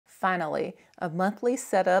Finally, a monthly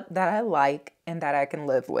setup that I like and that I can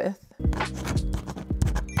live with.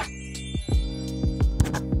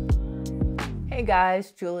 Hey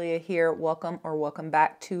guys, Julia here. Welcome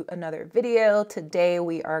back to another video. Today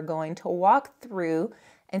we are going to walk through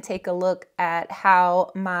and take a look at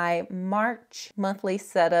how my March monthly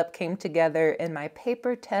setup came together in my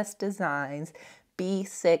papertess Designs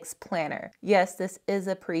B6 planner. Yes, this is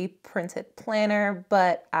a pre-printed planner,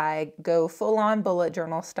 but I go full-on bullet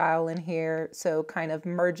journal style in here, so kind of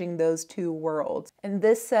merging those two worlds. In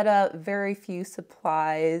this setup, very few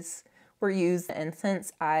supplies were used, and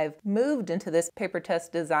since I've moved into this papertess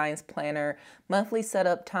Designs planner, monthly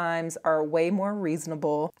setup times are way more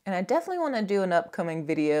reasonable, and I definitely want to do an upcoming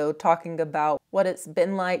video talking about what it's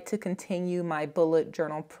been like to continue my bullet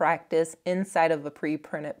journal practice inside of a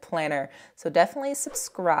pre-printed planner. So definitely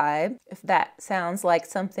subscribe if that sounds like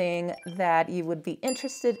something that you would be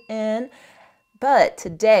interested in. But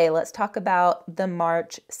today, let's talk about the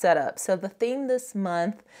March setup. So the theme this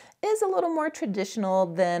month is a little more traditional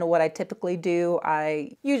than what I typically do.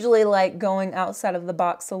 I usually like going outside of the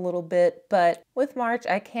box a little bit, but with March,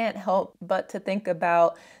 I can't help but to think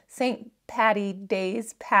about St. Patty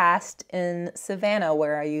days past in Savannah,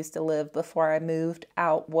 where I used to live before I moved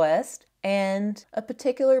out west, and a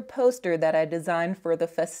particular poster that I designed for the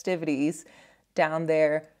festivities down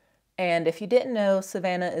there. And if you didn't know,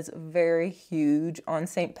 Savannah is very huge on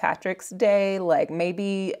St. Patrick's Day, like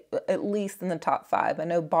maybe at least in the top 5. I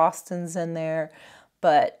know Boston's in there,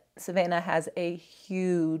 but Savannah has a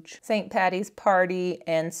huge St. Patty's party.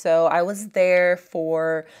 And so I was there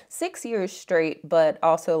for 6 years straight, but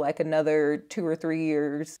also like another 2 or 3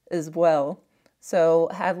 years as well. So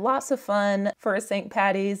had lots of fun for St.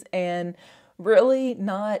 Patty's, and really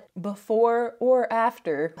not before or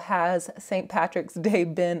after has St. Patrick's Day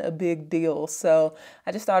been a big deal. So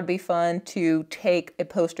I just thought it'd be fun to take a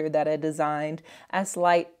poster that I designed as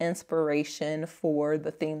light inspiration for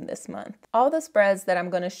the theme this month. All the spreads that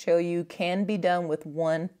I'm going to show you can be done with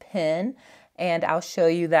one pen, and I'll show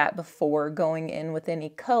you that before going in with any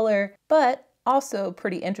color. But also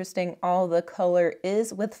pretty interesting, all the color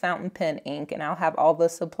is with fountain pen ink, and I'll have all the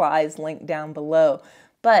supplies linked down below.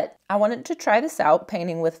 But I wanted to try this out,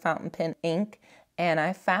 painting with fountain pen ink, and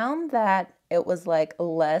I found that it was like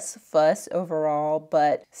less fuss overall,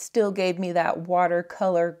 but still gave me that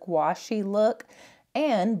watercolor gouache look.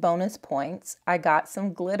 And bonus points, I got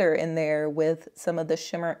some glitter in there with some of the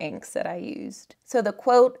shimmer inks that I used. So the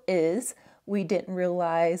quote is, "We didn't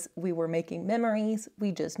realize we were making memories,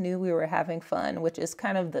 we just knew we were having fun," which is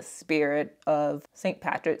kind of the spirit of St.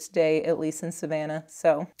 Patrick's Day, at least in Savannah.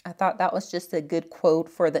 So I thought that was just a good quote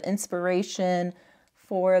for the inspiration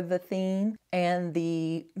for the theme. And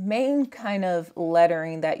the main kind of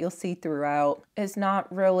lettering that you'll see throughout is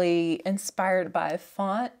not really inspired by a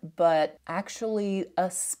font, but actually a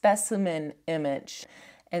specimen image.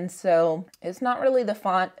 And so it's not really the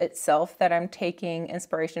font itself that I'm taking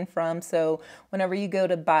inspiration from. So whenever you go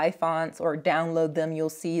to buy fonts or download them, you'll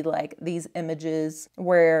see like these images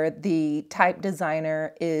where the type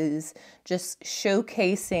designer is just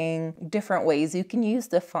showcasing different ways you can use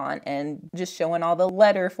the font and just showing all the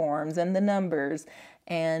letter forms and the numbers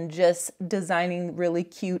and just designing really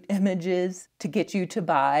cute images to get you to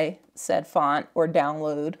buy said font or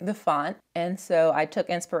download the font. And so I took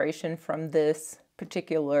inspiration from this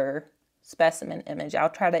particular specimen image. I'll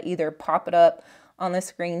try to either pop it up on the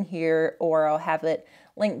screen here, or I'll have it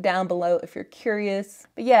linked down below if you're curious.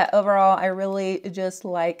 But yeah, overall, I really just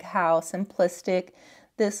like how simplistic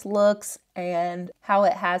this looks and how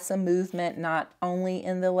it has some movement, not only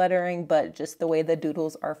in the lettering, but just the way the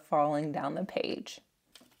doodles are falling down the page.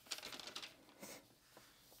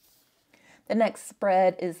 The next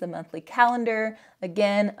spread is the monthly calendar.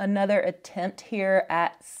 Again, another attempt here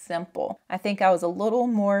at simple. I think I was a little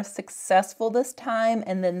more successful this time,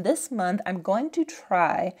 and then this month I'm going to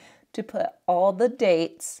try to put all the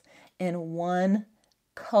dates in one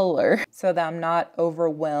color so that I'm not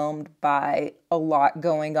overwhelmed by a lot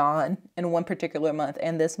going on in one particular month.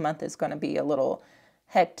 And this month is going to be a little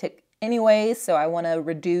hectic anyways, so I want to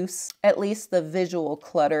reduce at least the visual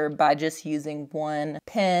clutter by just using one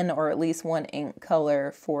pen or at least one ink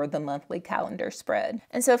color for the monthly calendar spread.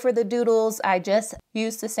 And so for the doodles, I just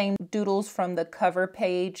used the same doodles from the cover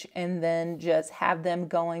page and then just have them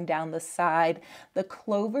going down the side. The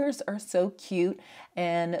clovers are so cute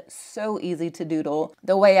and so easy to doodle.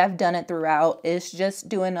 The way I've done it throughout is just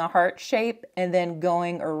doing a heart shape and then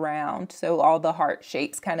going around, so all the heart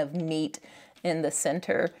shapes kind of meet in the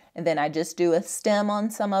center. And then I just do a stem on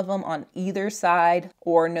some of them on either side,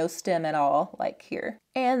 or no stem at all, like here.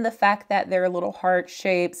 And the fact that they're little heart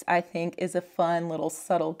shapes, I think, is a fun little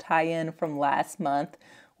subtle tie-in from last month,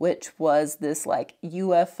 which was this like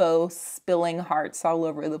UFO spilling hearts all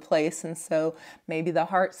over the place. And so maybe the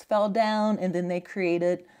hearts fell down and then they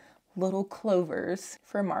created little clovers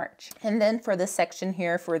for March. And then for the section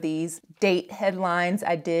here for these date headlines,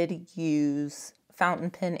 I did use fountain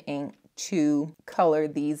pen ink to color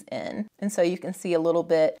these in. And so you can see a little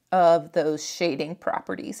bit of those shading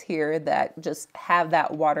properties here that just have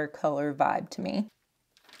that watercolor vibe to me.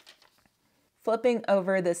 Flipping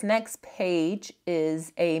over, this next page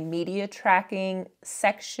is a media tracking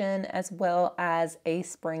section as well as a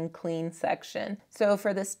spring clean section. So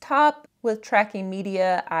for this top with tracking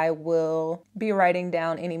media, I will be writing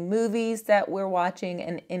down any movies that we're watching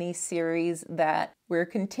and any series that we're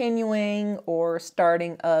continuing or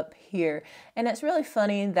starting up here. And it's really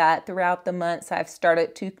funny that throughout the months I've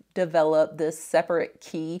started to develop this separate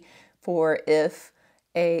key for if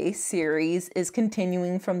a series is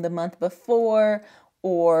continuing from the month before,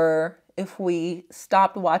 or if we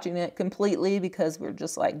stopped watching it completely because we're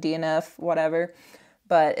just like DNF, whatever.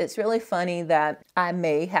 But it's really funny that I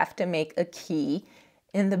may have to make a key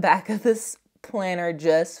in the back of this planner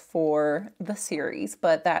just for the series,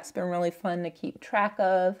 but that's been really fun to keep track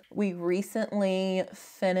of. We recently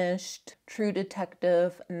finished True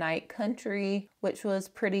Detective Night Country, which was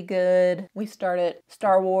pretty good. We started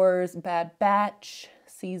Star Wars Bad Batch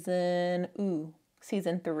season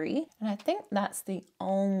 3, and I think that's the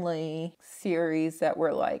only series that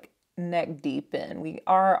we're like neck deep in. We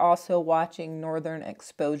are also watching Northern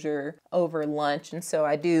Exposure over lunch, and so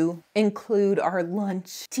I do include our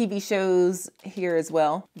lunch TV shows here as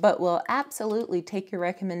well, but we'll absolutely take your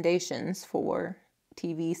recommendations for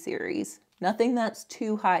TV series. Nothing that's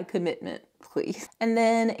too high commitment, please. And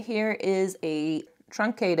then here is a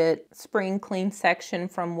truncated spring clean section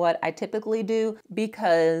from what I typically do,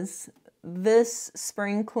 because this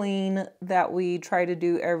spring clean that we try to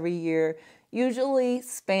do every year usually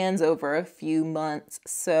spans over a few months.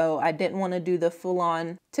 So I didn't want to do the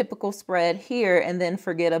full-on typical spread here and then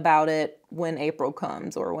forget about it when April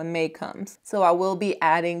comes or when May comes. So I will be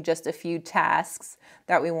adding just a few tasks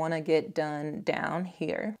that we want to get done down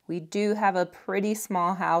here. We do have a pretty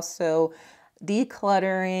small house, so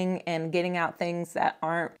decluttering and getting out things that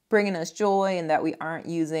aren't bringing us joy and that we aren't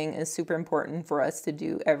using is super important for us to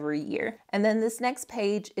do every year. And then this next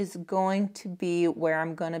page is going to be where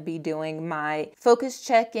I'm going to be doing my focus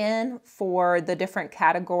check-in for the different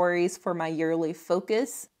categories for my yearly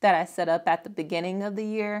focus that I set up at the beginning of the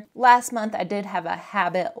year. Last month I did have a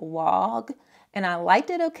habit log, and I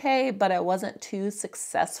liked it okay, but I wasn't too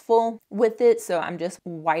successful with it, so I'm just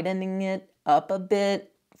whitening it up a bit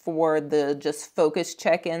for the just focus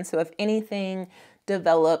check-in. So if anything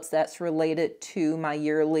develops that's related to my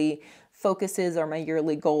yearly focuses or my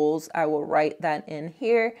yearly goals, I will write that in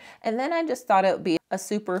here. And then I just thought it would be a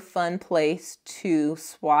super fun place to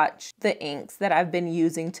swatch the inks that I've been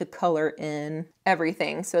using to color in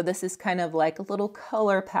everything. So this is kind of like a little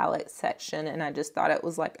color palette section, and I just thought it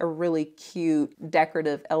was like a really cute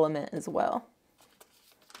decorative element as well.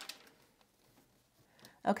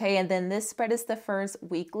 Okay, and then this spread is the first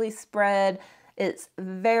weekly spread. It's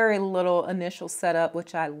very little initial setup,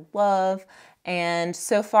 which I love. And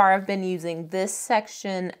so far I've been using this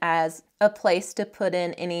section as a place to put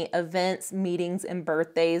in any events, meetings, and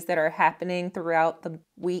birthdays that are happening throughout the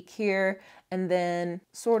week here. And then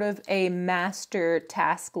sort of a master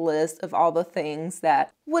task list of all the things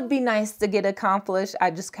that would be nice to get accomplished.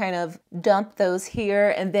 I just kind of dump those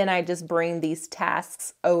here, and then I just bring these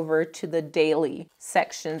tasks over to the daily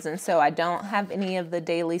sections. And so I don't have any of the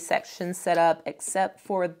daily sections set up except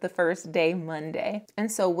for the first day, Monday.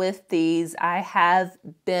 And so with these, I have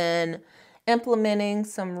been implementing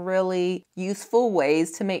some really useful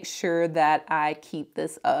ways to make sure that I keep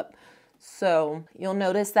this up. So you'll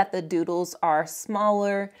notice that the doodles are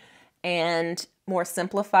smaller and more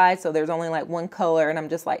simplified. So there's only like one color, and I'm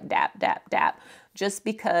just like dap, dap, dap, just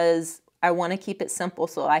because I want to keep it simple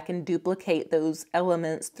so I can duplicate those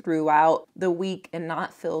elements throughout the week and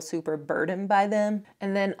not feel super burdened by them.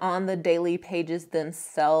 And then on the daily pages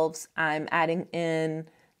themselves, I'm adding in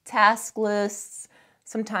task lists.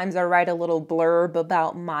 Sometimes I write a little blurb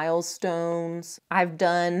about milestones. I've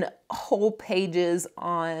done whole pages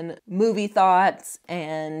on movie thoughts,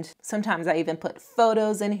 and sometimes I even put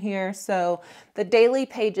photos in here. So the daily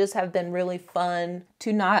pages have been really fun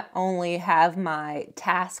to not only have my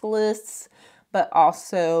task lists, but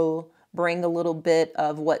also bring a little bit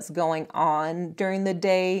of what's going on during the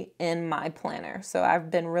day in my planner. So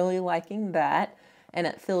I've been really liking that, and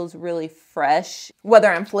it feels really fresh.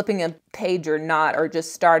 Whether I'm flipping a page or not, or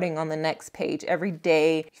just starting on the next page, every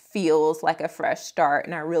day feels like a fresh start,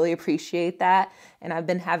 and I really appreciate that. And I've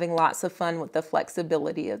been having lots of fun with the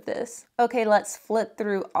flexibility of this. Okay, let's flip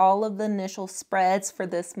through all of the initial spreads for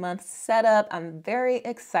this month's setup. I'm very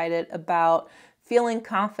excited about feeling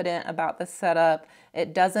confident about the setup.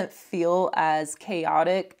 It doesn't feel as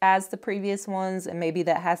chaotic as the previous ones, and maybe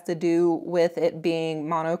that has to do with it being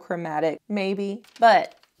monochromatic, maybe.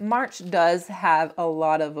 But March does have a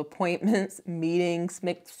lot of appointments, meetings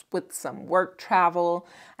mixed with some work travel.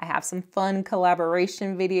 I have some fun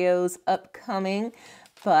collaboration videos upcoming,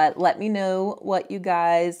 but let me know what you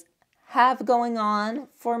guys have going on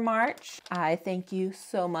for March. I thank you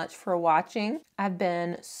so much for watching. I've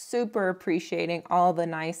been super appreciating all the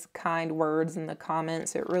nice, kind words in the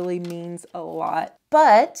comments. It really means a lot.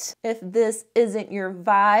 But if this isn't your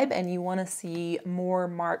vibe and you want to see more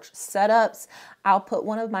March setups, I'll put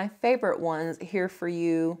one of my favorite ones here for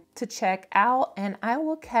you to check out, and I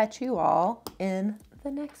will catch you all in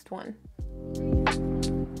the next one.